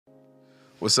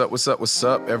What's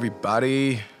up,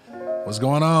 everybody? What's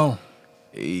going on?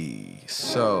 Hey,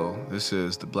 so this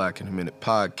is the Black in a Minute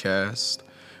podcast,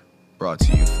 brought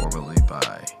to you formally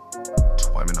by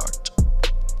Twyman Art.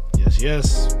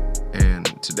 Yes. And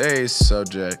today's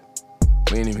subject,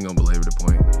 we ain't even gonna belabor the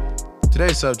point.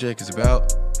 Today's subject is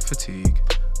about fatigue.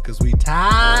 Because we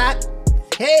tired.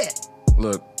 Head.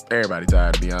 Look, everybody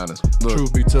tired, to be honest. Look,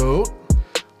 Truth be told.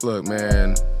 Look,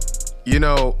 man. You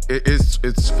know,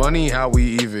 it's funny how we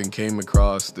even came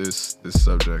across this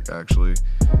subject, actually,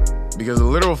 because the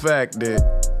literal fact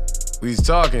that we was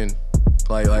talking,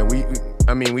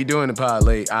 we doing the pod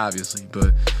late, obviously,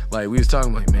 but like we was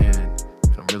talking like, man,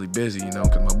 I'm really busy, you know,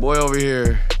 because my boy over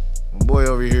here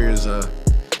is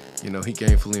he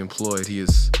gainfully employed.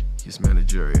 He's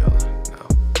managerial now.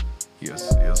 He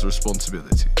has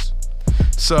responsibilities.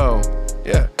 So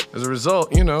yeah, as a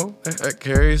result, you know, that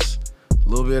carries a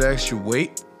little bit extra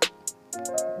weight,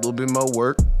 a little bit more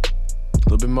work, a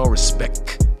little bit more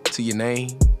respect to your name.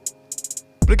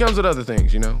 But it comes with other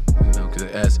things, you know,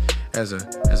 because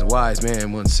as a wise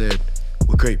man once said,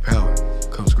 with great power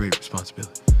comes great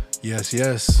responsibility. Yes.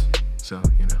 So,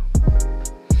 you know,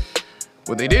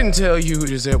 what they didn't tell you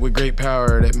is that with great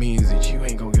power, that means that you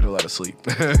ain't gonna get a lot of sleep.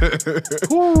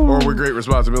 Or with great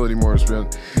responsibility, more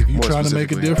specifically. If you trying to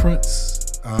make a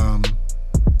difference,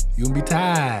 you're gonna be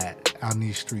tired out in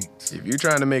these streets. If you're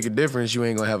trying to make a difference, you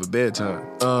ain't gonna have a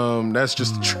bedtime. That's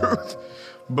just the truth.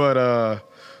 But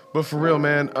for real,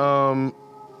 man,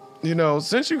 you know,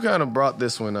 since you kind of brought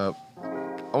this one up,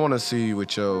 I want to see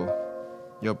what your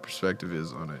perspective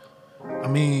is on it. I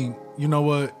mean, you know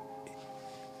what?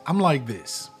 I'm like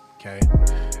this, okay?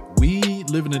 We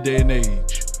live in a day and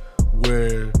age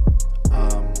where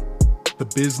the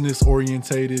business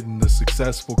orientated and the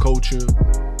successful culture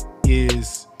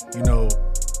is, you know,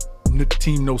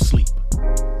 team no sleep.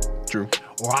 True.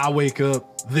 Or I wake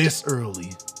up this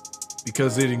early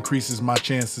because it increases my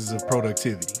chances of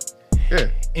productivity. Yeah.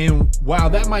 And while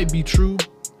that might be true,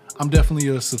 I'm definitely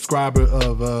a subscriber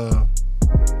of the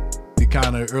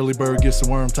kind of early bird gets the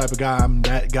worm type of guy. I'm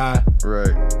that guy.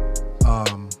 Right.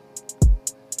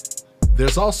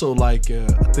 There's also like a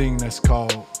thing that's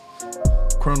called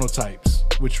chronotypes,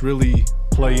 which really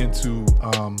play into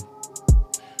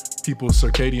people's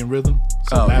circadian rhythm.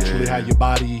 So naturally how your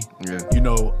body, you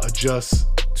know, adjusts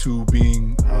to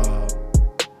being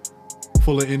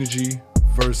full of energy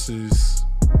versus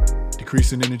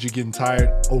decreasing energy, getting tired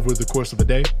over the course of a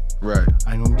day. Right.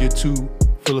 I ain't gonna get too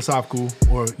philosophical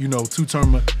or, you know, too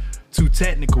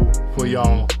technical for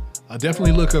y'all.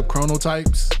 Definitely look up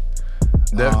chronotypes.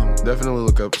 Definitely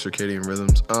look up circadian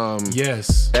rhythms.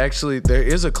 Yes. Actually, there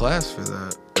is a class for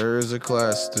that. There is a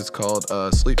class that's called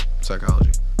sleep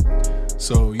psychology.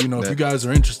 So, you know, if you guys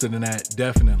are interested in that,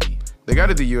 definitely. They got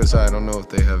it at the USI. I don't know if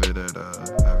they have it at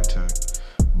Ivy Tech.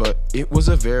 But it was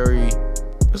a very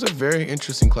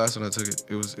interesting class when I took it.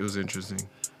 It was interesting.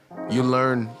 You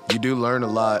do learn a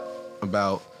lot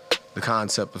about the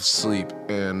concept of sleep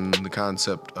and the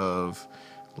concept of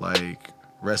like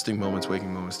resting moments,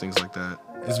 waking moments, things like that.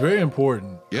 It's very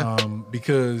important. Yeah.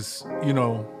 Because, you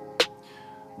know,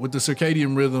 with the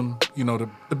circadian rhythm, you know,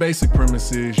 the basic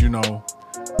premise is, you know,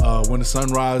 when the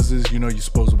sun rises, you know, you're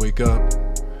supposed to wake up,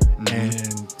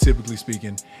 and typically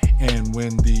speaking, and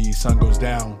when the sun goes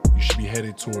down, you should be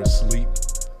headed towards sleep.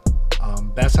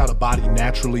 That's how the body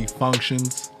naturally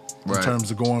functions in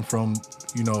terms of going from,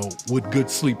 you know, with good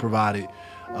sleep provided,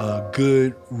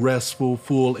 good, restful,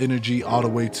 full energy, all the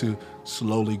way to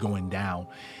slowly going down.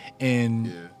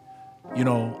 And, you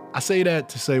know, I say that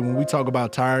to say when we talk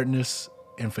about tiredness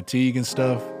and fatigue and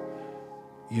stuff,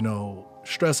 you know,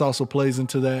 stress also plays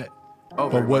into that.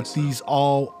 But what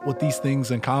these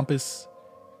things encompass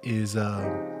is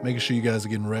making sure you guys are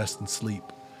getting rest and sleep.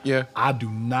 Yeah. I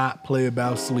do not play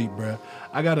about sleep, bruh.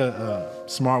 I got a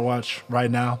smartwatch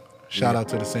right now. Shout out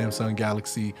to the Samsung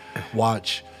Galaxy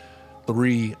Watch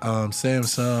 3.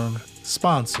 Samsung,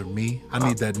 sponsor me. I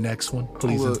need that next one,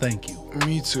 please and thank you.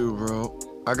 Me too, bro.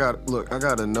 I got a Note.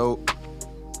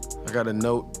 I got a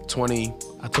Note 20.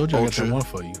 I told you Ultra. I got that one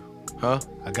for you. Huh?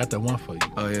 I got that one for you.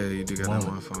 Oh yeah, you do got that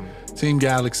one for me. Team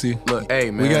Galaxy. Look,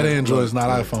 hey man, we got Androids, not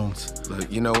iPhones.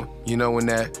 Look, you know when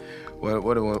that what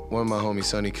one of my homies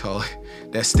Sonny call it,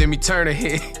 that Stimmy Turner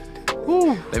hit.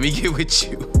 Let me get with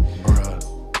you,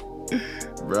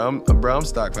 bro. I'm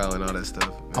stockpiling all that stuff.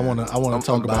 Man. I wanna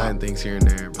talk about buying things here and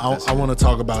there. I want to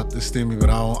talk about the Stimmy, but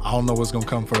I don't know what's gonna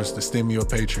come first, the Stimmy or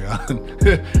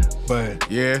Patreon. But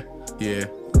yeah.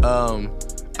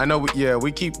 I know.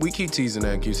 We keep teasing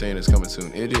that and keep saying it's coming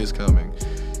soon. It is coming.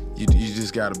 You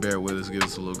just gotta bear with us, give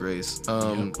us a little grace.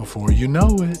 Before you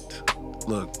know it.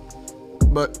 Look,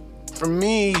 but For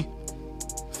me,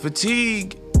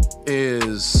 fatigue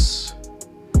is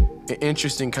an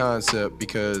interesting concept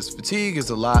because fatigue is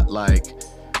a lot like,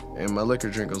 and my liquor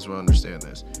drinkers will understand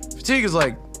this. Fatigue is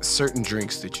like certain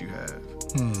drinks that you have.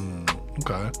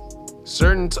 Okay.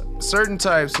 Certain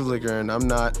types of liquor, and I'm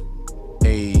not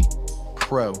a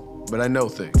pro, but I know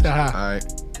things. All right.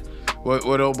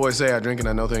 What old boys say? I drink and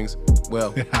I know things.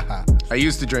 Well, I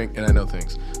used to drink and I know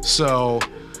things. So,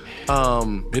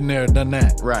 been there, done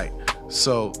that. Right.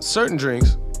 So certain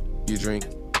drinks you drink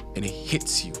and it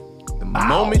hits you the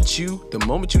moment you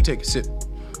take a sip,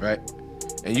 right?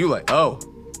 And you like, oh,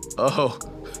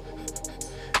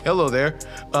 hello there.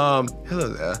 Yeah,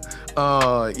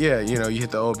 you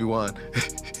hit the Obi-Wan.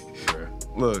 Sure.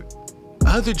 Look,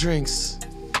 other drinks,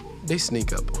 they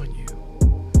sneak up on you.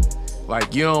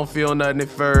 Like, you don't feel nothing at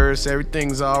first,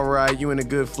 everything's all right, you in a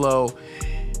good flow,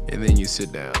 and then you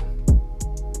sit down.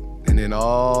 And then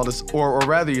all this, or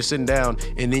rather you're sitting down,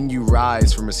 and then you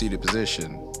rise from a seated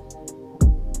position.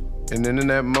 And then in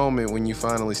that moment when you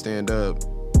finally stand up,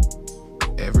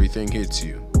 everything hits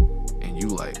you, and you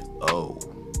like, oh.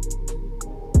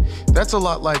 That's a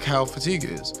lot like how fatigue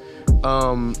is.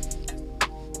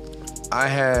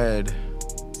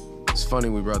 It's funny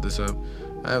we brought this up.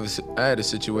 I had a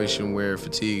situation where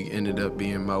fatigue ended up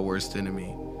being my worst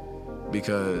enemy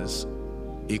because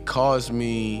it caused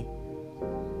me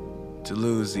to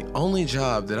lose the only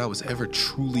job that I was ever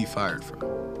truly fired from. I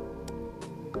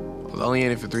was only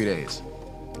in it for 3 days.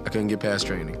 I couldn't get past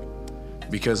training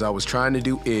because I was trying to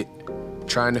do it,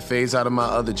 trying to phase out of my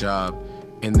other job,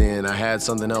 and then I had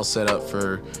something else set up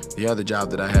for the other job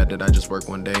that I had that I just worked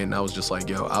one day, and I was just like,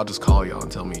 yo, I'll just call y'all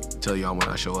and tell y'all when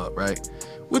I show up, right?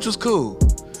 Which was cool,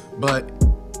 but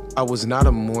I was not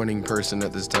a morning person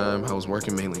at this time. I was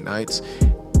working mainly nights.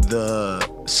 The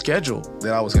schedule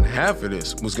that I was gonna have for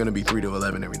this was gonna be 3 to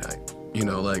 11 every night,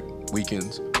 like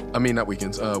weekends. I mean, not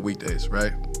weekends, weekdays,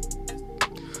 right?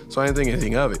 So I didn't think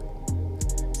anything of it.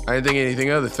 I didn't think anything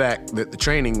of the fact that the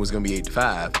training was gonna be 8 to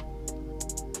 5,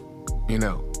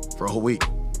 for a whole week,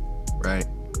 right?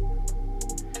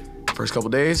 First couple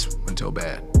days, went till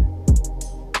bad.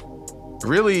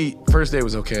 Really, first day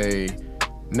was okay.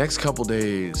 Next couple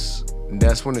days,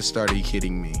 that's when it started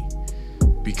hitting me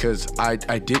because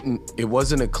it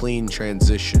wasn't a clean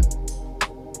transition.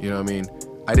 You know what I mean?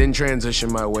 I didn't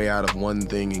transition my way out of one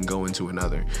thing and go into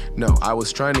another. No, I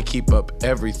was trying to keep up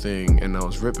everything and I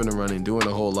was ripping and running, doing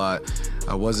a whole lot.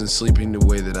 I wasn't sleeping the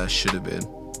way that I should have been.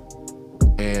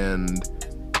 And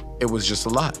it was just a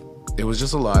lot. It was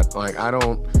just a lot. Like, I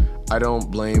don't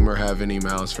blame or have any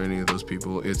malice for any of those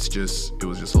people. It was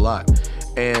just a lot.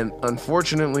 And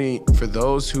unfortunately, for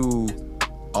those who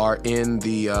are in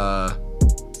the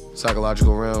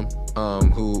psychological realm,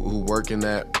 who work in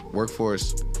that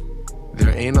workforce, there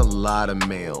ain't a lot of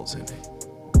males in it.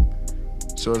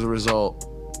 So as a result,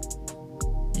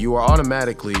 you are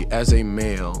automatically, as a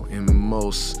male, in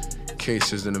most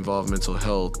cases that involve mental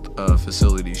health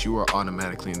facilities, you are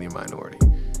automatically in the minority.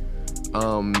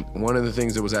 One of the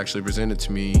things that was actually presented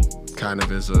to me kind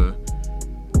of as a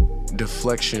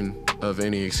deflection of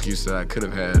any excuse that I could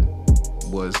have had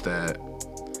was that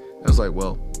I was like,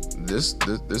 well, this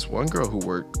one girl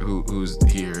who's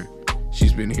here,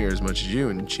 she's been here as much as you,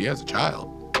 and she has a child,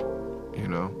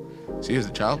 she has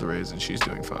a child to raise and she's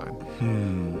doing fine.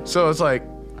 So it's like,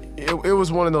 it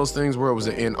was one of those things where it was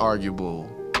an inarguable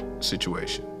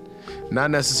situation.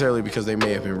 Not necessarily because they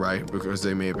may have been right, because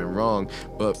they may have been wrong,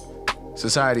 but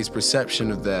society's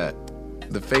perception of that,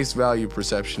 the face value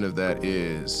perception of that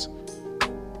is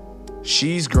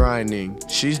she's grinding,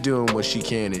 she's doing what she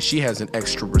can, and she has an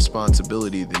extra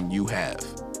responsibility than you have.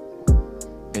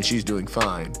 And she's doing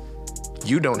fine.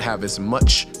 You don't have as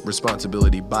much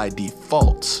responsibility by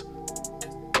default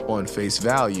on face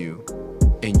value,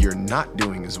 and you're not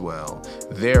doing as well.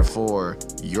 Therefore,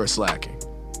 you're slacking.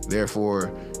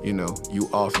 Therefore, you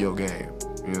off your game.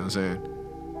 You know what I'm saying?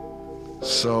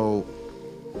 So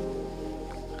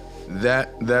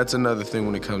that's another thing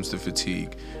when it comes to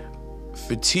fatigue.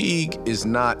 Fatigue is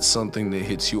not something that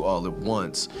hits you all at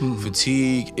once.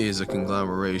 Fatigue is a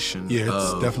conglomeration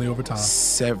of definitely over time.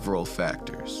 Several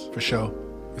factors. For sure.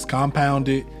 It's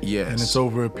compounded. Yes. And it's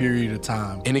over a period of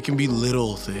time. And it can be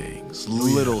little things.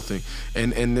 Things.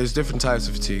 And there's different types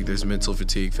of fatigue. There's mental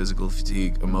fatigue, physical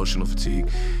fatigue, emotional fatigue.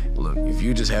 Look, if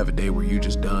you just have a day where you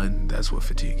just done, that's what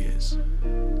fatigue is.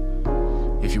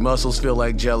 If your muscles feel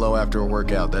like jello after a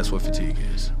workout, that's what fatigue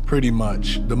is. Pretty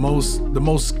much. The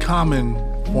most common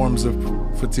forms of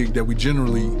fatigue that we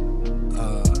generally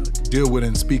deal with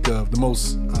and speak of, the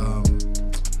most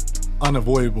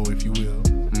unavoidable, if you will,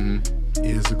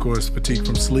 is, of course, fatigue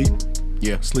from sleep.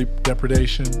 Yeah. sleep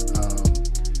deprivation,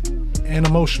 and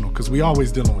emotional, because we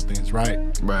always dealing with things, right?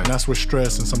 Right. And that's where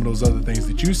stress and some of those other things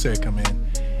that you said come in.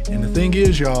 And the thing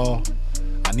is, y'all,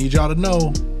 I need y'all to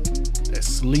know that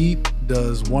sleep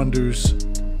does wonders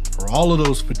for all of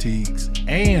those fatigues.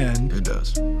 And It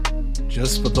does.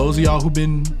 just for those of y'all who've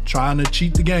been trying to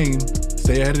cheat the game,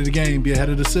 stay ahead of the game, be ahead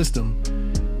of the system,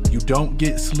 you don't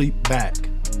get sleep back.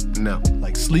 No.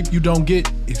 Like, sleep you don't get,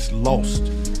 it's lost.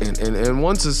 And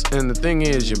once it's, and the thing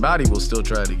is, your body will still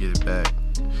try to get it back,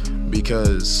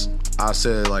 because I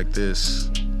said it like this: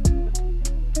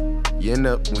 you end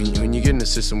up, when you get in a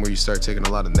system where you start taking a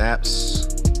lot of naps,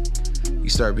 you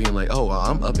start being like, oh, well,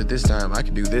 I'm up at this time, I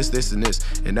can do this, this, and this,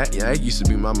 and that used to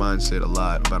be my mindset a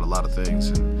lot about a lot of things.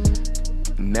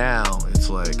 And now it's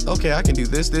like, okay, I can do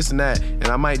this, this, and that, and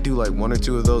I might do like one or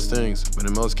two of those things, but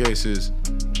in most cases,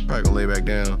 I'm probably gonna lay back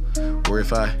down. Or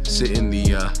if I sit in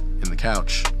the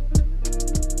couch,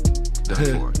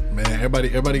 done for. Man,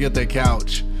 everybody get that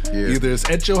couch. Yeah. Either it's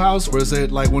at your house or it's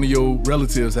at like one of your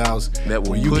relatives' house. That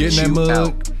will where you put get in that you mug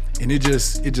out. and it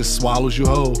just swallows you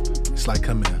whole. It's like,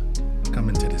 come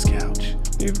into this couch.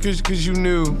 Because you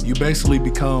knew. You basically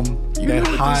become You that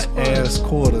knew what hot this was. ass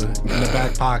quarter in the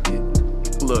back pocket.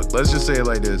 Look, let's just say it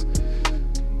like this: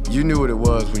 you knew what it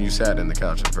was when you sat in the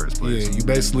couch in the first place. Yeah, you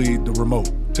basically the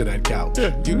remote to that couch.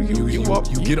 Yeah, You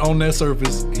get on that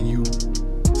surface and you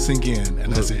sink in,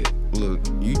 and that's it. Look,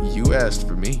 you asked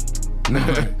for me.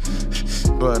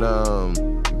 But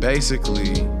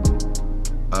basically,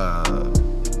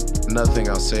 another thing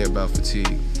I'll say about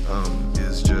fatigue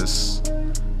is just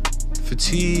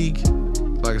fatigue.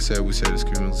 Like I said, we said it's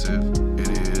cumulative.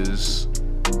 It is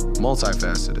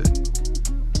multifaceted,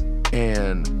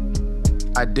 and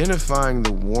identifying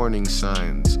the warning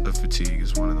signs of fatigue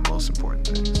is one of the most important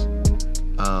things.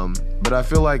 But I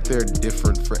feel like they're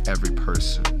different for every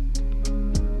person.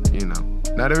 You know,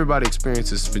 not everybody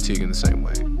experiences fatigue in the same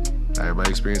way. Not everybody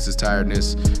experiences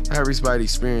tiredness. Not everybody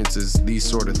experiences these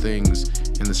sort of things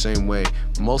in the same way.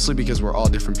 Mostly because we're all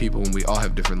different people and we all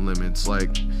have different limits.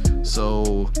 Like,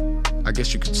 so I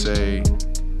guess you could say,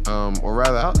 or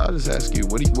rather, I'll just ask you,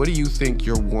 what do you think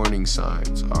your warning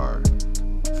signs are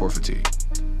for fatigue?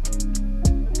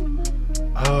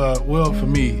 Well, for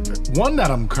me, one that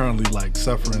I'm currently like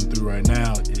suffering through right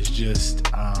now is just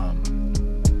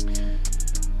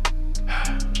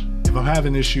if I'm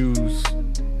having issues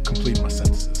completing my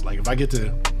sentences. Like if I get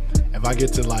to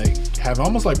like have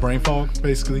almost like brain fog,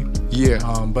 basically. Yeah.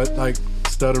 But like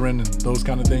stuttering and those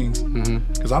kind of things.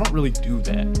 Because I don't really do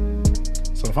that.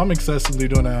 So if I'm excessively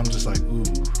doing that, I'm just like, ooh,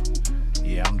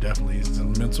 yeah, I'm definitely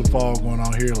some mental fog going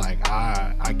on here. Like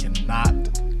I cannot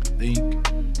think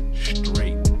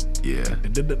straight. Yeah.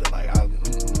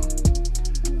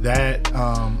 Like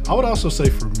I would also say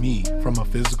for me, from a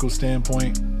physical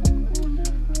standpoint,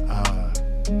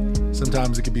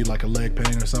 sometimes it could be like a leg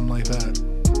pain or something like that.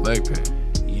 Leg pain.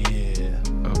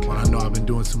 Yeah. Okay. When I know I've been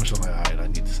doing so much, I'm like, all right, I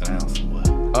need to sit down somewhere.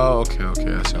 Oh, okay.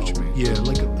 I see what you mean. Yeah,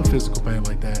 like a physical pain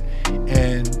like that.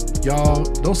 And y'all,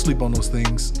 don't sleep on those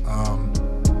things,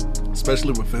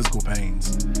 especially with physical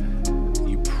pains.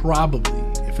 You probably,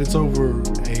 if it's over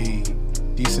a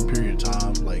decent period of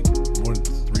time, like more than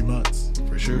 3 months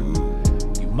for sure,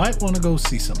 you might want to go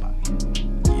see somebody.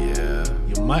 Yeah.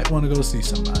 You might want to go see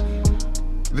somebody.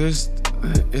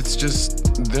 It's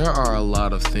just, there are a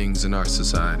lot of things in our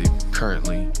society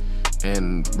currently,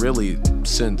 and really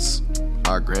since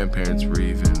our grandparents were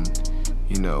even,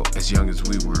 you know, as young as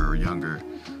we were or younger,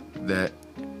 that,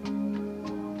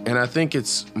 and I think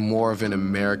it's more of an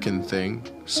American thing.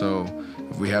 So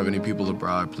if we have any people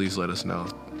abroad, please let us know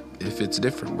if it's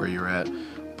different where you're at.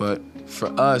 But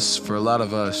for us, for a lot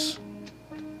of us,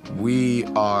 we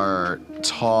are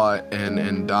taught and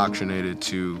indoctrinated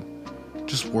to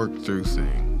just work through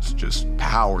things, just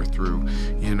power through.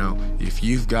 You know, if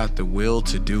you've got the will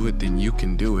to do it, then you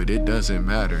can do it. It doesn't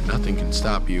matter. Nothing can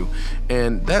stop you.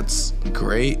 And that's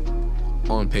great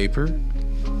on paper.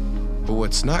 But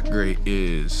what's not great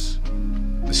is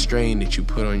the strain that you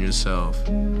put on yourself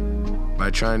by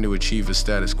trying to achieve a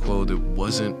status quo that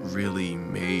wasn't really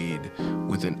made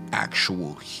with an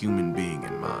actual human being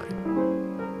in mind.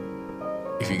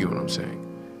 If you get what I'm saying.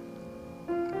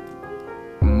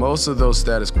 Most of those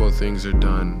status quo things are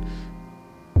done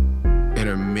and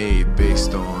are made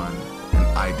based on an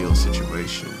ideal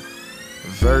situation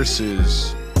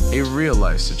versus a real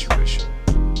life situation.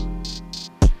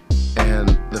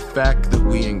 And the fact that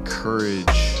we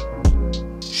encourage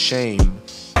shame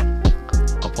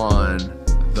upon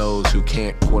those who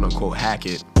can't quote unquote hack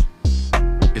it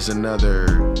is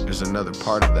another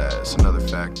part of that. It's another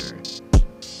factor.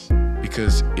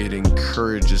 because it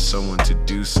encourages someone to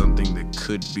do something that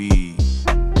could be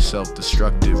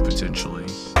self-destructive potentially,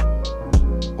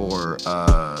 or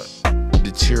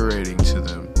deteriorating to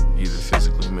them, either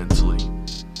physically, mentally,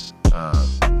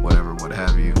 whatever, what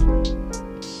have you,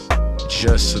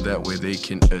 just so that way they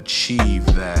can achieve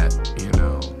that,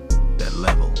 that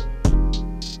level.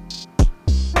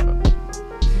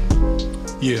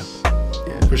 Yeah,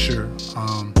 for sure.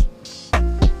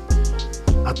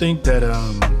 I think that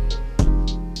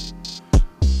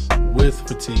with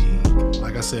fatigue,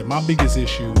 like I said, my biggest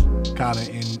issue kind of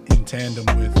in tandem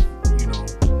with,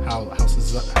 how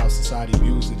society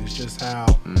views it is just how,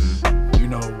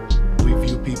 we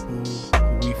view people who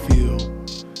we feel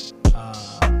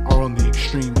are on the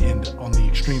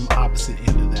extreme opposite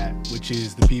end of that, which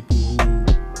is the people who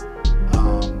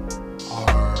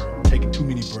are taking too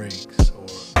many breaks, or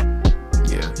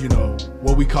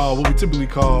what we typically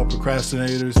call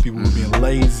procrastinators, people who are being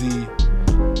lazy.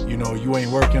 You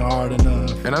ain't working hard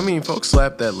enough. And I mean, folks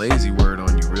slap that lazy word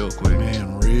on you real quick.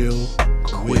 Man, real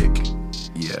quick.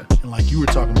 Yeah. And like you were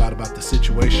talking about the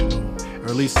situational, or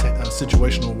at least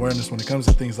situational awareness when it comes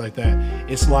to things like that.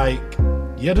 It's like,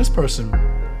 this person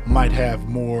might have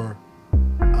more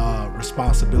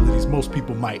responsibilities. Most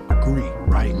people might agree,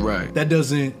 right? Right. That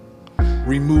doesn't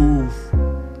remove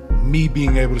me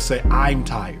being able to say I'm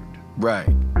tired. Right.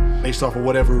 Based off of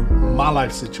whatever my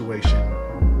life situation,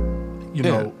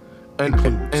 includes.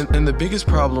 And the biggest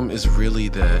problem is really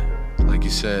that, like you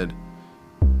said,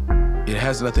 it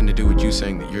has nothing to do with you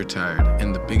saying that you're tired.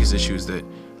 And the biggest issue is that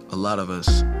a lot of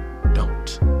us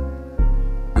don't.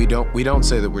 We don't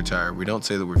say that we're tired. We don't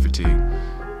say that we're fatigued.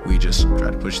 We just try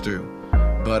to push through.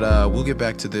 But we'll get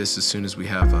back to this as soon as we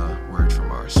have a word from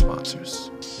our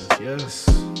sponsors. Yes.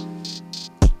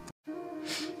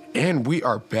 And we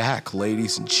are back,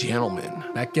 ladies and gentlemen.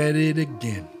 Back at it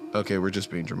again. Okay, we're just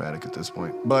being dramatic at this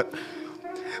point. But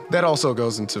that also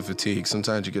goes into fatigue.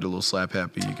 Sometimes you get a little slap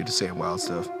happy. You get to say wild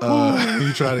stuff. When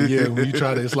you try to,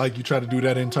 it's like you try to do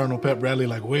that internal pep rally,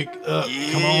 like, wake up,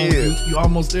 come on, you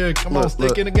almost there. Come on,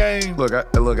 stick in the game. Look,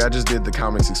 I just did the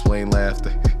Comics Explained laugh.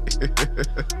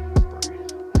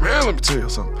 Man, let me tell you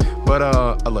something. But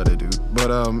I love it, dude.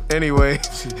 But anyway,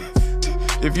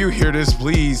 if you hear this,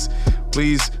 please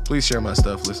share my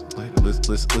stuff. Listen to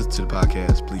the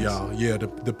podcast, please. Y'all,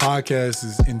 the podcast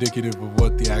is indicative of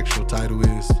what the actual title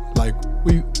is. Like,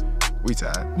 we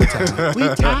tired.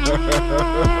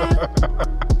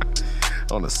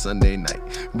 On a Sunday night.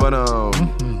 But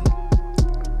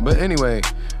but anyway,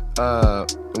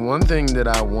 one thing that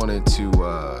I wanted to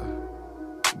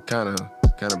kind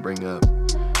of bring up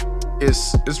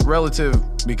is relative,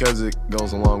 because it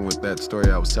goes along with that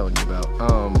story I was telling you about.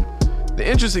 The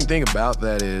interesting thing about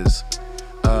that is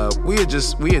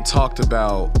we had talked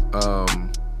about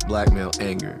black male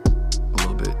anger a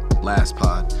little bit last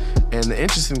pod. And the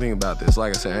interesting thing about this,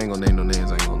 like I said, I ain't gonna name no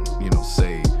names, I ain't gonna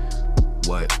say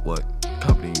what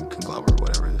company, conglomerate,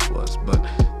 whatever this was. But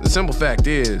the simple fact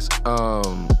is,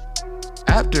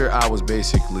 after I was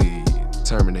basically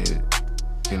terminated,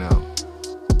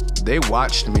 they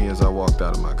watched me as I walked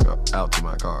out to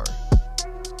my car.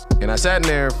 And I sat in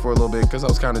there for a little bit because I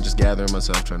was kind of just gathering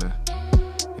myself, trying to,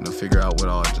 figure out what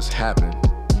all just happened,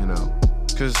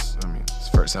 because, it's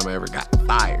the first time I ever got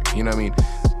fired, I mean,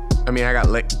 I got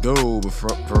let go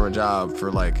from a job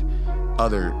for, like,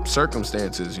 other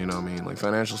circumstances, like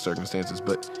financial circumstances,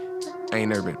 but I ain't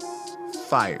never been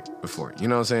fired before, you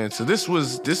know what I'm saying? So this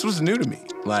was new to me,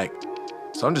 like,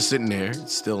 so I'm just sitting there,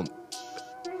 still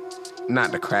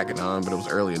not to crack it on, but it was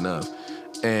early enough,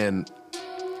 and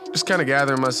just kind of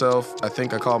gathering myself. I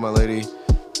think I called my lady.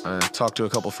 I talked to a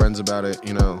couple friends about it,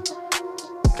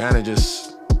 kind of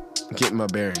just getting my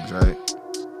bearings, right?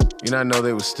 I know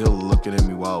they were still looking at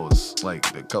me while I was, like,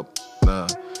 the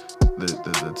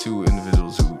two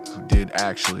individuals who did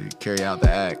actually carry out the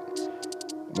act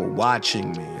were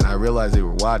watching me. And I realized they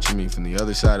were watching me from the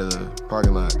other side of the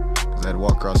parking lot, because I had to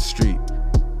walk across the street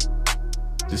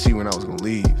to see when I was going to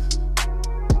leave.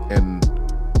 And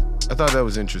I thought that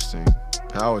was interesting.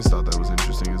 I always thought that was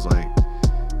interesting. It's like,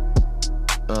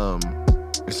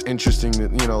 it's interesting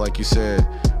that, like you said,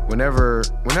 whenever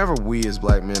we as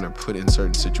black men are put in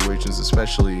certain situations,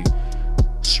 especially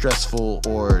stressful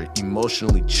or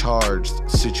emotionally charged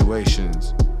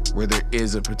situations where there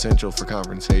is a potential for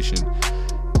confrontation,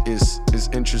 is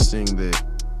interesting that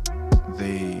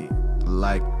they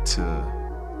like to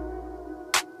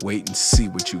wait and see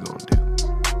what you gonna do.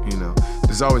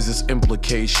 There's always this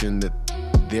implication that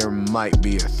there might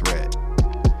be a threat.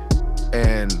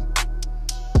 And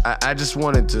I just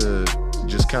wanted to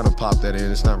just kind of pop that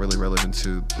in. It's not really relevant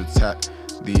to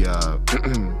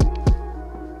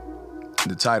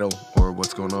the title or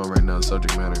what's going on right now, the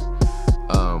subject matter.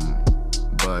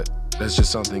 But that's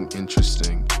just something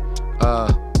interesting.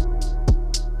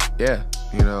 Yeah,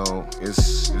 you know,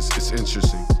 it's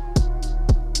interesting.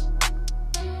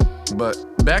 But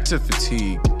back to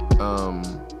fatigue.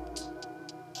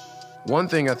 One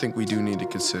thing I think we do need to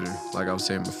consider, like I was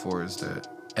saying before, is that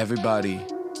everybody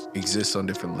exists on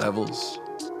different levels.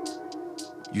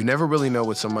 You never really know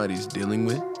what somebody's dealing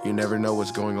with. You never know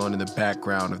what's going on in the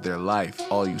background of their life.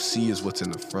 All you see is what's in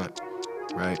the front,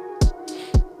 right?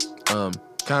 Kind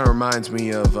of reminds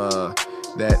me of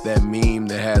that meme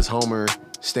that has Homer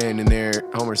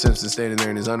Simpson standing there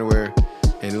in his underwear,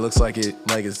 and it looks like his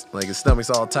stomach's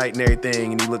all tight and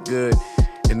everything, and he look good,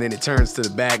 and then it turns to the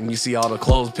back and you see all the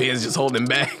clothespins just holding him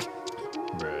back.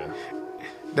 Bruh.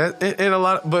 But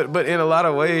in a lot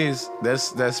of ways,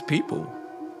 that's people.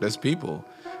 That's people.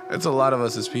 That's a lot of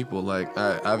us as people. Like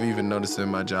I've even noticed in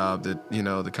my job that, you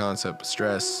know, the concept of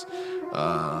stress,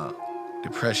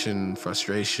 depression,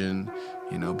 frustration,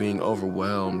 you know, being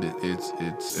overwhelmed,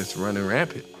 it's running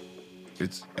rampant.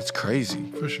 It's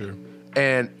crazy. For sure.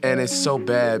 And it's so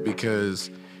bad because,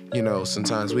 you know,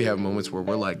 sometimes we have moments where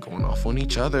we're like going off on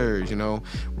each other, you know,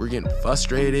 we're getting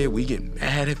frustrated, we get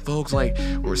mad at folks, like,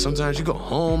 or sometimes you go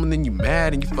home and then you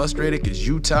mad and you frustrated because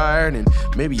you tired and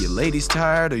maybe your lady's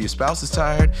tired or your spouse is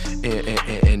tired,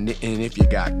 and if you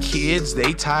got kids,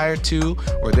 they tired too,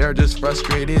 or they're just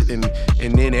frustrated, and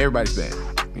then everybody's bad,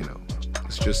 you know.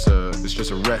 It's just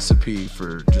a recipe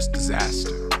for just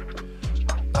disaster.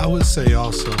 I would say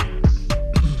also,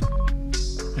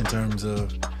 in terms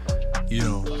of, you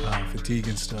know, fatigue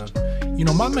and stuff, you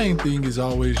know, my main thing has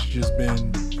always just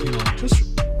been, you know,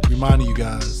 just reminding you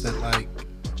guys that, like,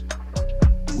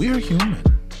 we're human.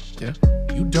 Yeah.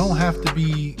 You don't have to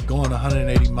be going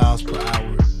 180 miles per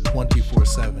hour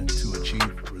 24/7 to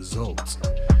achieve results.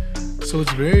 So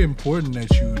it's very important that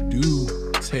you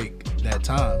do take that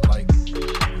time. Like,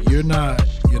 you're not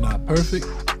perfect,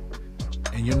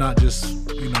 and you're not just,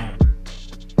 you know,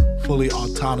 fully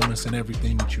autonomous in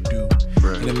everything that you do.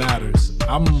 Right. And it matters.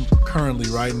 I'm currently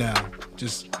right now,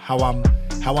 just how I'm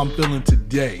feeling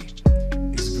today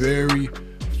is very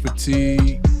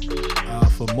fatigued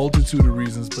for a multitude of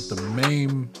reasons, but the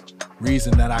main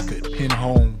reason that I could pin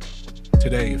home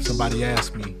today, if somebody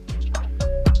asked me,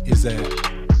 is that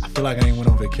I feel like I ain't went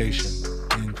on vacation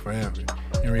in forever.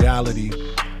 In reality,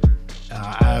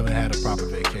 I haven't had a proper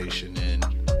vacation in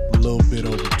a little bit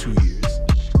over 2 years.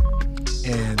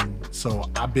 And so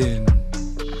I've been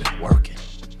working.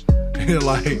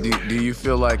 Like, do you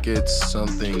feel like it's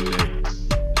something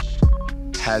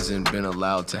that hasn't been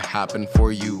allowed to happen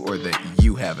for you, or that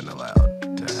you haven't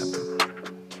allowed to happen?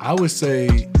 I would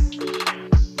say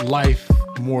life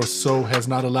more so has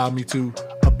not allowed me to.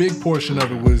 A big portion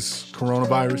of it was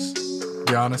coronavirus, to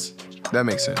be honest. That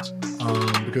makes sense.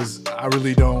 Because I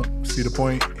really don't see the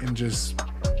point in just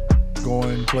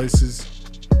going places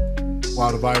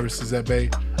while the virus is at bay,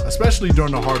 especially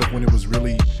during the heart of when it was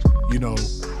really, you know,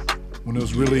 when it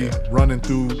was really running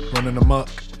amok.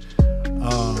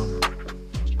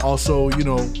 Also, you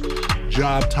know,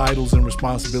 job titles and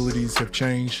responsibilities have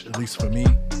changed, at least for me.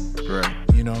 Right.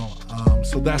 You know,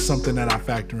 so that's something that I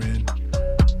factor in.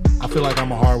 I feel like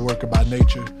I'm a hard worker by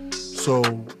nature. So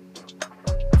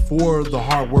for the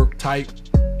hard work type,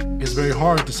 it's very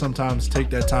hard to sometimes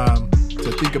take that time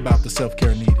to think about the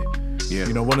self-care needed. Yeah.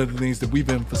 You know, one of the things that we've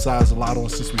emphasized a lot on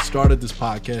since we started this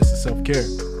podcast is self-care.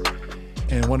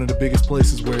 And one of the biggest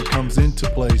places where it comes into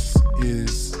place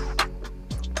is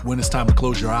when it's time to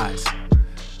close your eyes.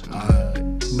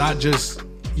 Not just,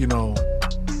 you know,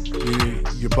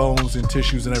 your bones and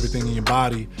tissues and everything in your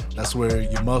body. That's where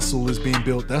your muscle is being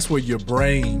built. That's where your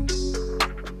brain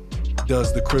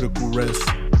does the critical rest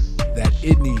that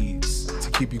it needs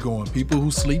to keep you going. People who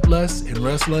sleep less and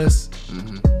rest less,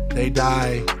 they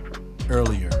die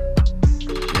earlier.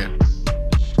 Yeah.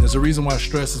 There's a reason why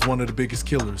stress is one of the biggest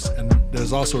killers, and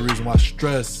there's also a reason why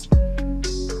stress,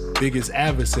 biggest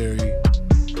adversary,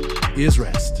 is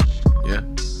rest. Yeah.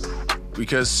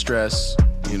 Because stress,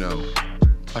 you know,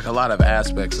 like a lot of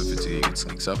aspects of fatigue, it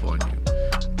sneaks up on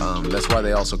you. That's why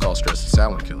they also call stress a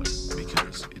silent killer,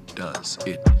 because it does.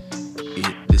 It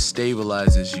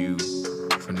destabilizes you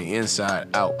from the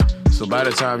inside out. So by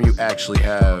the time you actually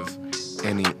have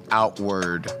any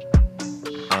outward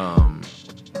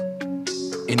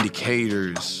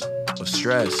indicators of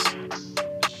stress,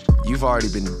 you've already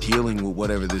been dealing with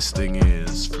whatever this thing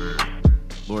is for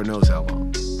Lord knows how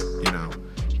long, you know.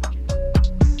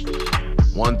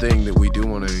 One thing that we do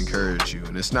want to encourage you,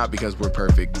 and it's not because we're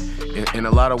perfect, in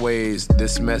a lot of ways,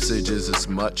 this message is as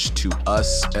much to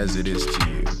us as it is to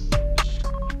you.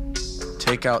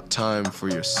 take out time for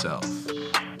yourself.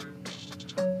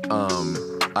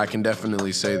 I can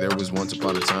definitely say there was once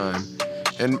upon a time,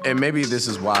 and maybe this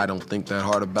is why I don't think that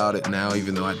hard about it now,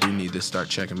 even though I do need to start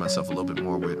checking myself a little bit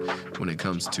more with when it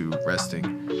comes to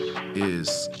resting,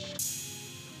 is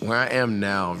where I am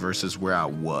now versus where I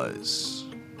was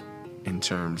in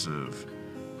terms of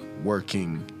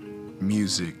working,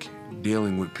 music,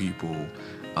 dealing with people,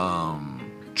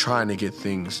 trying to get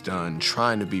things done,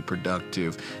 trying to be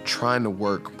productive, trying to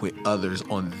work with others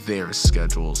on their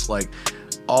schedules, like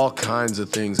all kinds of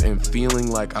things, and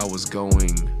feeling like I was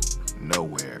going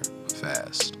nowhere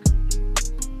fast.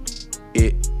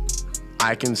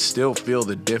 I can still feel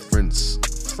the difference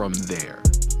from there.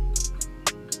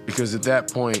 Because at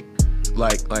that point,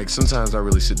 like sometimes I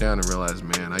really sit down and realize,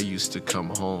 man, I used to come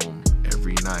home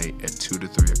every night at 2 to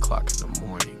 3 o'clock in the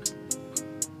morning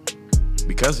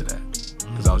because of that.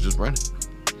 Because I was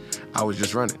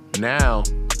just running. Now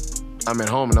I'm at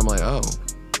home and I'm like, oh,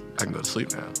 I can go to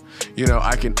sleep now. You know,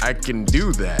 I can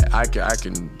do that. I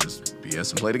can just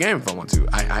BS and play the game if I want to.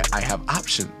 I have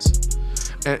options.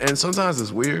 And sometimes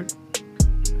it's weird,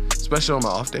 especially on my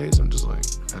off days. I'm just like,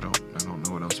 I don't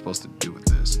know what I'm supposed to do with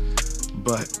this.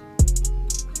 But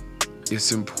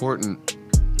it's important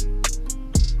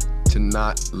to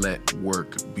not let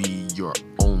work be your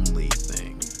only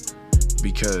thing,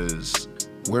 because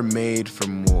we're made for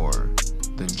more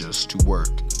than just to work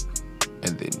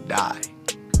and then die.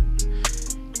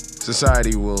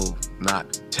 Society will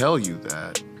not tell you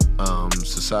that.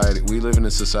 We live in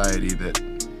a society that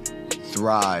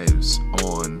thrives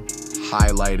on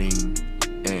highlighting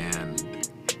and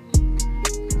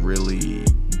really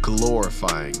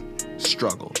glorifying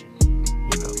struggle,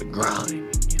 the grind,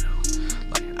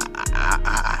 like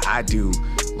I do,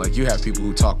 like you have people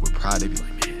who talk with pride, they be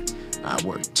like, man, I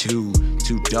worked two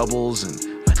doubles and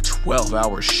a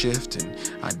 12-hour shift, and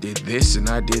I did this and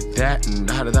I did that and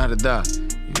da-da-da-da-da,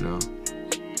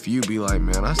 if you be like,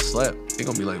 man, I slept, they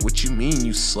gonna be like, what you mean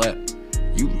you slept?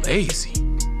 You lazy.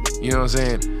 You know what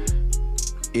I'm saying?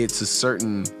 It's a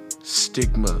certain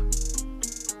stigma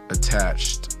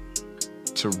attached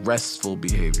to restful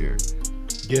behavior,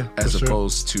 as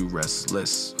opposed to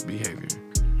restless behavior.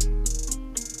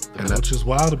 And that's what's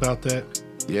wild about that.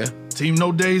 Yeah. Team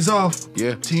no days off.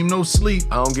 Yeah. Team no sleep.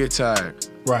 I don't get tired.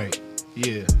 Right.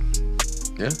 Yeah.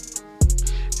 Yeah.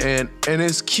 And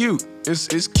it's cute.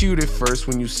 It's cute at first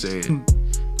when you say it.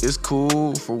 It's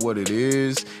cool for what it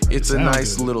is. It's a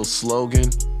nice little slogan.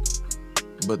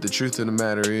 But the truth of the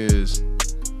matter is,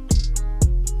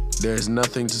 there's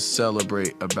nothing to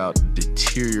celebrate about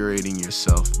deteriorating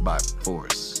yourself by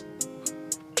force.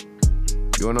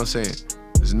 You know what I'm saying?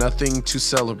 There's nothing to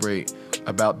celebrate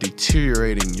about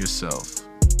deteriorating yourself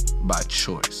by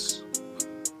choice.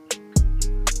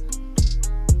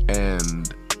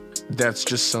 And that's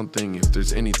just something, if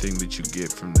there's anything that you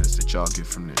get from this, that y'all get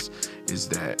from this, is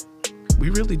that we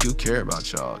really do care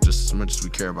about y'all just as much as we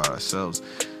care about ourselves.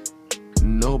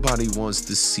 Nobody wants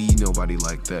to see nobody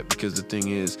like that, because the thing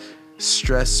is,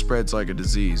 stress spreads like a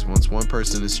disease. Once one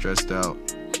person is stressed out,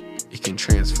 it can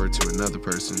transfer to another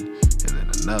person, and then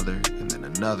another, and then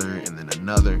another, and then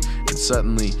another, and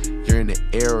suddenly you're in an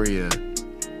area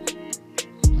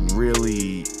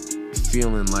really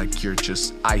feeling like you're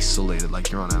just isolated, like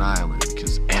you're on an island,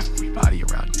 because everybody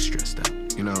around you stressed out,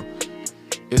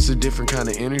 It's a different kind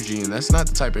of energy, and that's not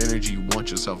the type of energy you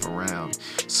want yourself around.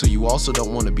 So you also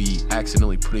don't want to be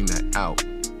accidentally putting that out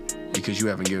because you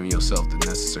haven't given yourself the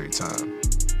necessary time.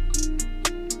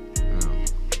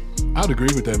 I'd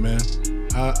agree with that, man.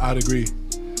 I'd agree.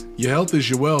 Your health is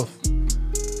your wealth.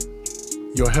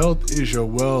 Your health is your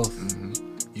wealth.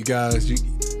 Mm-hmm. You guys,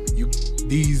 you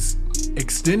these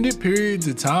extended periods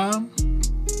of time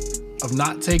of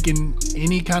not taking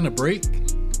any kind of break,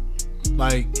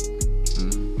 like,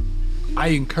 I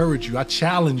encourage you, I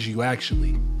challenge you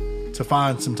actually to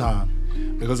find some time,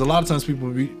 because a lot of times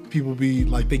people be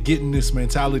like, they get in this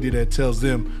mentality that tells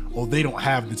them, oh, they don't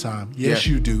have the time. Yes,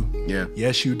 you do. Yeah.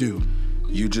 Yes, you do.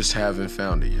 You just haven't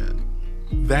found it yet.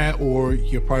 That, or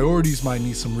your priorities might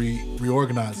need some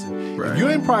reorganizing. Right. If you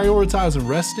ain't prioritizing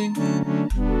resting,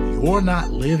 you're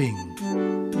not living.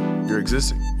 You're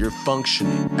existing. You're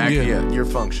functioning. Yeah, you're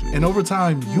functioning. And over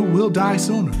time, you will die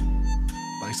sooner.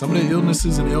 Like some of the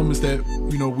illnesses and ailments that,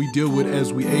 we deal with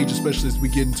as we age, especially as we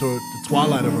get into the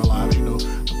twilight of our lives, the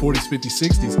 40s, 50s,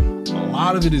 60s, a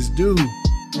lot of it is due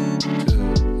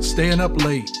to staying up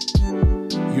late,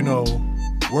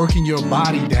 working your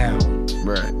body down.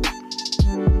 Right.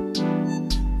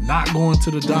 Not going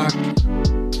to the doctor.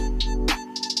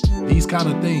 These kind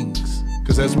of things.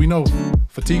 Because as we know,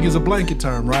 fatigue is a blanket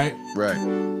term, right? Right.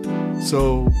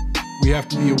 So we have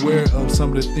to be aware of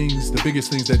some of the things, the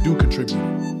biggest things that do contribute.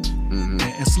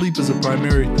 And sleep is a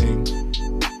primary thing,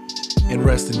 and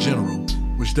rest in general,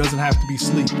 which doesn't have to be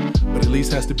sleep, but at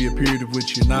least has to be a period of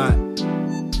which you're not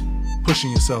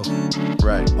pushing yourself.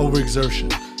 Right.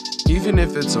 Overexertion. Even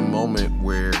if it's a moment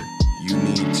where you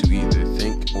need to either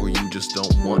think or you just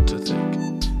don't want to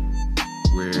think.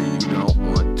 Where you don't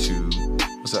want to,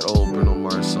 what's that old Bruno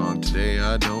Mars song? Today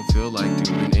I don't feel like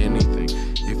doing anything.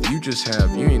 If you just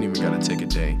have, you ain't even gotta take a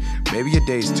day. Maybe a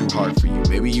day's too hard for you.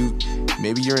 Maybe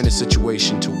you're in a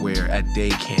situation to where a day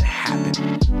can't happen.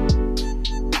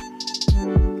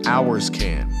 Hours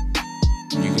can.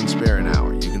 You can spare an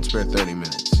hour. You can spare 30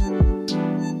 minutes.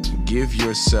 Give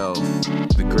yourself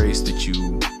the grace that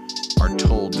you are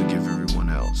told to give everyone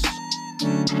else.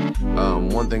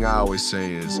 One thing I always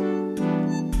say is,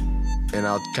 and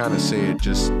I'll kind of say it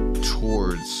just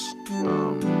towards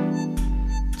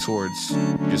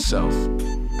yourself.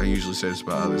 I usually say this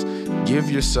about others. Give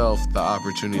yourself the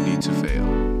opportunity to fail.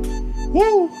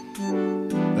 Woo!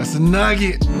 That's a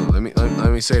nugget. Let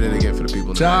me say that again for the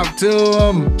people. Talk to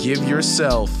them. Give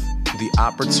yourself the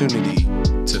opportunity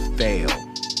to fail.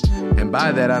 And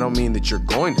by that, I don't mean that you're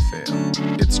going to fail.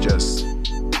 It's just,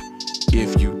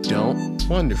 if you don't,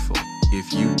 wonderful.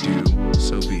 If you do,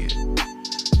 so be it.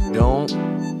 Don't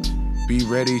be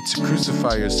ready to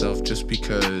crucify yourself just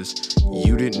because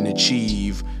you didn't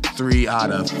achieve 3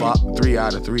 out of 3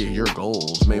 of your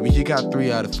goals. Maybe you got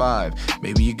 3 out of 5.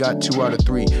 Maybe you got 2 out of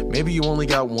 3. Maybe you only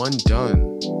got 1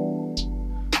 done.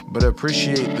 But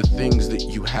appreciate the things that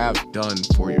you have done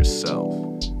for yourself.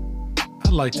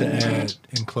 I'd like to add,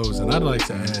 in closing, I'd like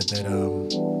to add that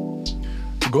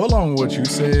to go along with what you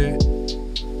said,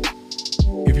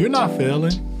 if you're not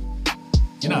failing,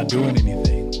 you're not doing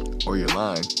anything. Or you're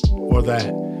lying. Or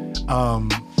that.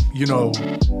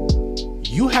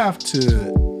 You have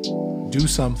to do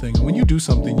something. When you do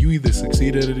something, you either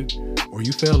succeed at it or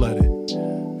you fail at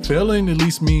it. Failing at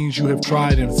least means you have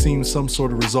tried and seen some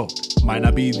sort of result. Might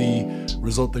not be the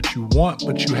result that you want,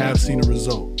 but you have seen a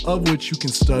result of which you can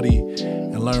study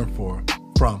and learn from.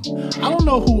 I don't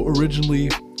know who originally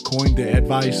coined the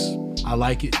advice. I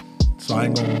like it, so I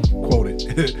ain't gonna quote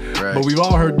it. Right. But we've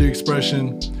all heard the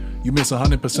expression, you miss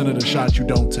 100% of the shots you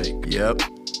don't take. Yep.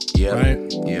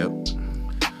 Right? Yep.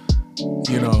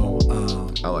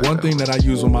 One thing that I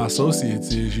use with my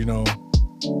associates is,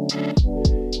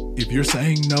 if you're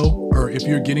saying no, or if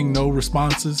you're getting no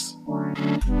responses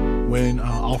when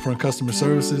offering customer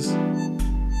services,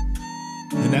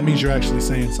 then that means you're actually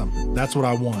saying something. That's what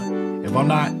I want.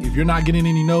 If you're not getting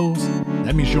any no's,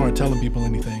 that means you aren't telling people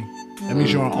anything. That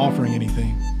means you aren't offering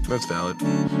anything. That's valid.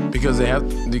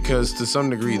 Because to some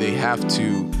degree they have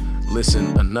to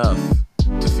listen enough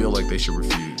to feel like they should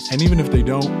refuse. And even if they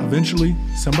don't, eventually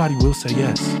somebody will say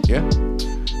yes. Yeah.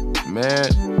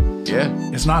 Man, yeah.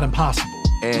 It's not impossible.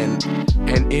 And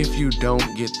if you don't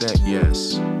get that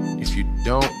yes, if you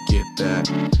don't get that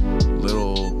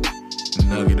little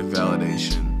nugget of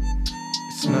validation,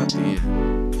 it's not the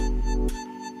end.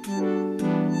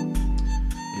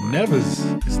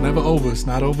 It's never over. It's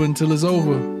not over until it's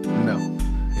over. No.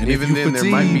 And even then, there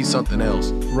might be something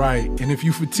else. Right. And if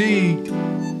you fatigue,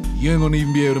 you ain't gonna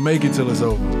even be able to make it till it's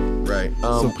over. Right.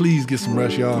 So please get some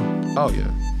rest, y'all. Oh yeah.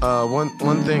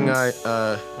 One thing I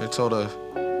told a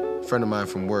friend of mine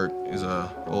from work is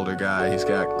a older guy. He's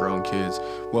got grown kids.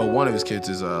 Well, one of his kids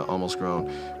is almost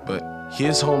grown, but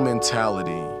his whole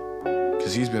mentality,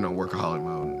 because he's been on workaholic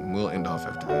mode, and we'll end off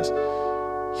after this.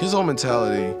 His whole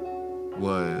mentality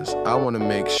was, I want to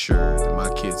make sure that my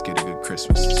kids get a good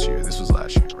Christmas this year. This was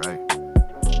last year, right?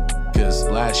 Because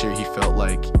last year he felt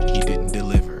like he didn't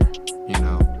deliver.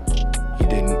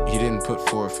 He didn't put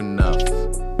forth enough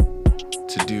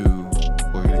to do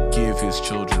or to give his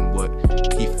children what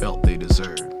he felt they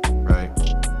deserved, right?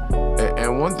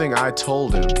 And one thing I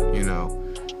told him,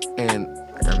 and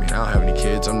I mean, I don't have any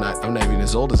kids. I'm not even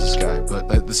as old as this guy, but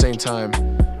at the same time,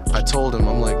 I told him,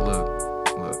 I'm like, look,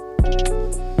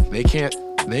 they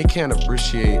can't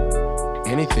appreciate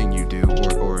anything you do,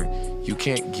 or you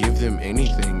can't give them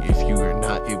anything if you are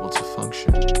not able to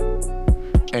function.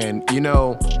 And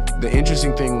the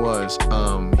interesting thing was,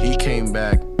 he came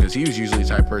back, because he was usually the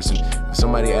type of person, if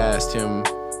somebody asked him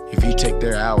if he'd take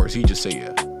their hours, he'd just say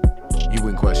yeah. He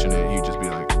wouldn't question it. He'd just be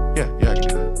like, yeah,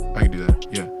 I can do that,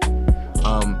 yeah.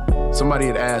 Somebody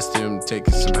had asked him to take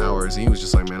some hours, and he was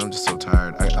just like, man, I'm just so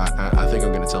tired. I think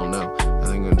I'm gonna tell him no.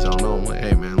 I'm like,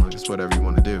 hey man, look, it's whatever you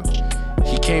want to do.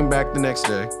 He came back the next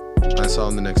day. I saw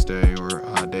him the next day or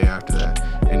a day after that,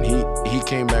 and he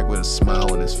came back with a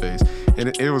smile on his face.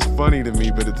 And it was funny to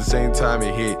me, but at the same time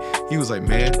it hit. He was like,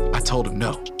 man, I told him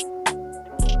no.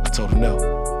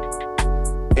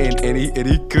 and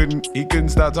he couldn't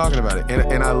stop talking about it.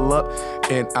 And I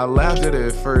laughed at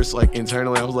it at first, like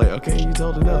internally. I was like, okay, you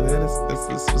told her no, man.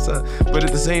 That's what's up. But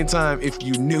at the same time, if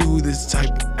you knew the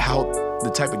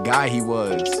type of guy he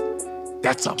was,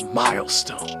 that's a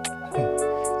milestone.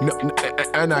 No,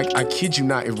 and I kid you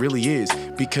not, it really is,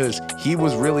 because he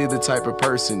was really the type of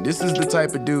person. This is the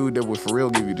type of dude that would for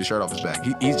real give you the shirt off his back.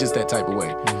 He's just that type of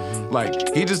way.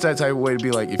 Like, he's just that type of way to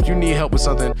be like, if you need help with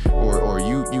something, or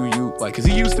you like, because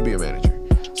he used to be a manager.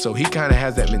 So he kind of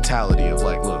has that mentality of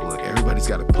like, look, everybody's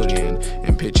got to put in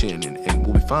and pitch in, and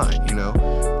we'll be fine, you know?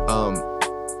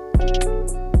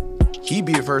 He'd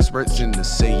be the first person to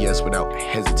say yes without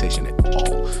hesitation at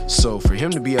all. So for him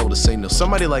to be able to say no,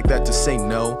 somebody like that to say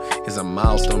no is a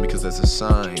milestone, because that's a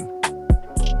sign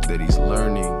that he's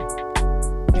learning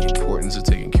the importance of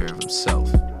taking care of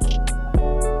himself.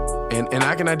 And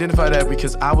I can identify that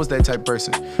because I was that type of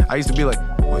person. I used to be like,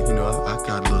 well, you know, I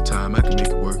got a little time, I can make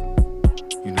it work.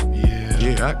 You know,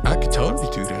 yeah, I could totally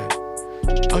do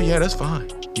that. Oh yeah, that's fine.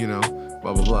 You know,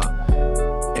 blah, blah, blah.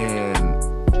 And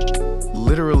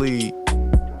literally,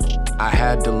 I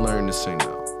had to learn to say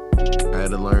no. I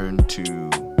had to learn to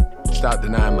stop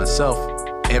denying myself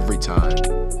every time.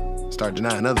 Start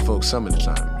denying other folks some of the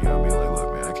time. You know, being like,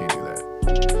 look, man, I can't do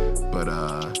that. But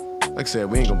like I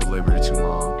said, we ain't gonna belabor it too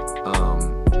long.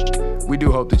 We do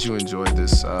hope that you enjoyed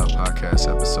this podcast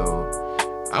episode.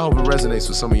 I hope it resonates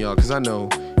with some of y'all, because I know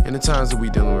in the times that we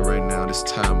dealing with right now, this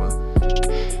time of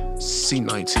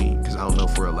C-19, because I don't know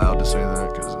if we're allowed to say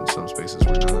that, because in some spaces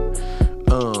we're not.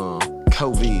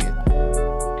 COVID,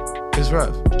 it's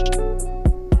rough.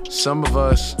 Some of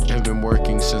us have been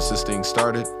working since this thing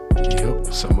started. Yep.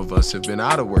 Some of us have been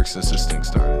out of work since this thing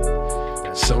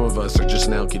started. Some of us are just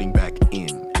now getting back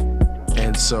in.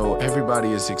 And so everybody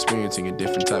is experiencing a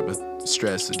different type of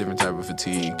stress, a different type of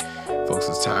fatigue. Folks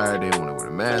is tired, they don't want to wear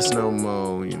the mask no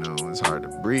more. You know, it's hard to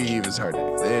breathe, it's hard to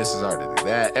do this, it's hard to do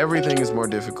that. Everything is more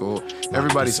difficult.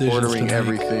 Everybody's ordering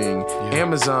everything. Yeah.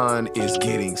 Amazon is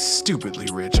getting stupidly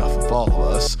rich off of all of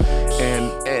us.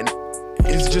 And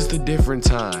it's just a different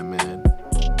time, man.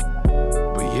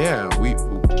 But yeah,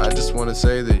 I just want to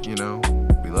say that, you know,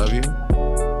 we love you.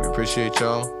 We appreciate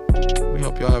y'all. We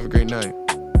hope y'all have a great night.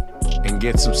 And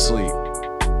get some sleep.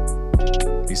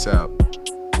 Peace out.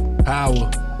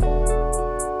 Power.